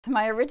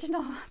My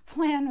original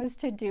plan was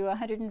to do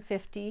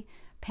 150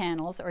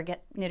 panels, or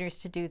get knitters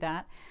to do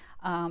that,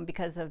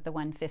 because of the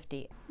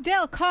 150.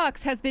 Dale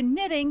Cox has been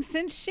knitting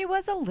since she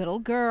was a little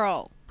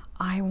girl.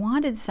 I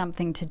wanted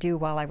something to do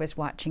while I was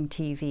watching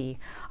TV.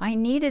 I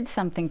needed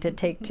something to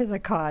take to the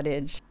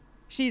cottage.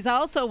 She's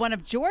also one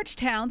of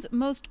Georgetown's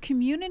most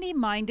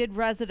community-minded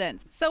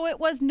residents, so it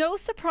was no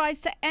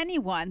surprise to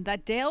anyone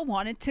that Dale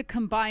wanted to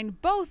combine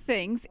both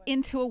things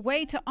into a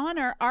way to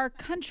honor our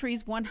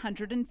country's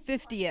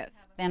 150th.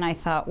 Then I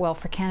thought, well,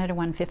 for Canada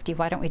 150,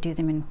 why don't we do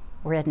them in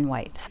red and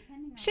white?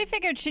 She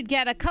figured she'd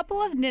get a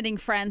couple of knitting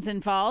friends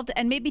involved,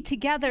 and maybe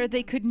together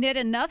they could knit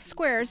enough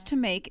squares to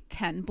make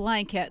 10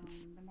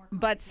 blankets.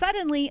 But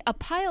suddenly, a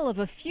pile of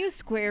a few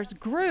squares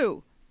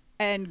grew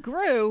and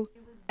grew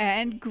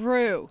and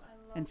grew.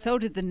 And so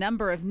did the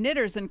number of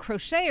knitters and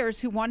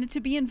crocheters who wanted to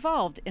be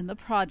involved in the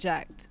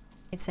project.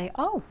 I'd say,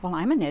 oh, well,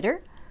 I'm a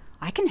knitter.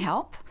 I can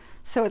help.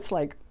 So it's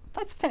like,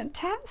 that's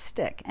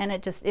fantastic. And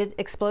it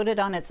exploded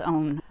on its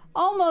own.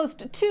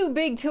 Almost too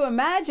big to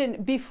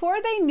imagine.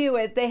 Before they knew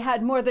it, they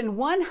had more than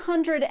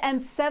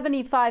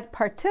 175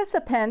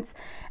 participants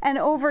and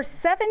over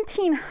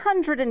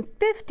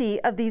 1,750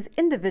 of these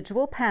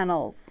individual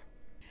panels.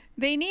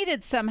 They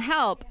needed some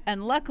help,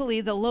 and luckily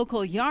the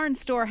local yarn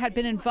store had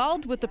been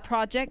involved with the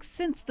project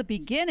since the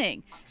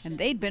beginning, and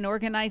they'd been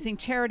organizing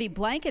charity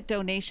blanket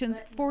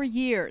donations for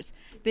years.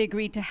 They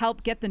agreed to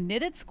help get the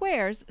knitted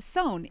squares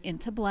sewn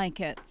into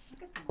blankets.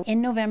 In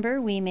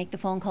November, we make the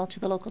phone call to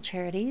the local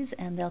charities,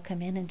 and they'll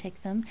come in and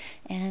take them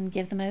and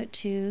give them out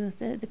to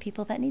the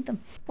people that need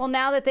them. Well,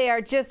 now that they are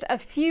just a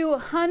few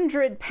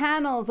hundred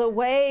panels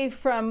away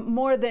from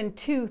more than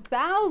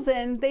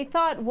 2,000, they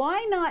thought,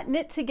 why not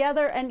knit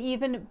together an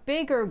even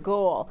bigger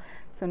goal?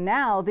 So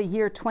now the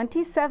year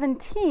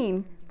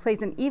 2017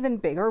 plays an even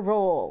bigger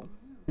role.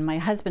 My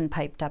husband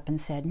piped up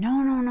and said,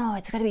 no,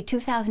 it's got to be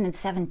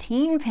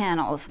 2017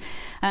 panels.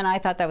 And I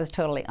thought that was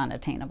totally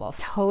unattainable.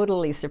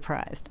 Totally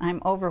surprised. I'm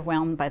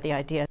overwhelmed by the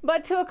idea.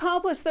 But to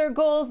accomplish their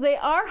goals, they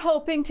are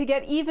hoping to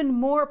get even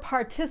more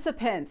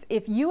participants.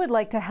 If you would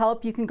like to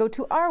help, you can go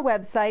to our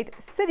website,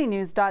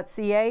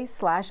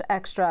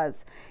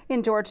 citynews.ca/extras.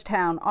 In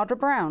Georgetown, Audra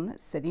Brown,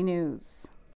 City News.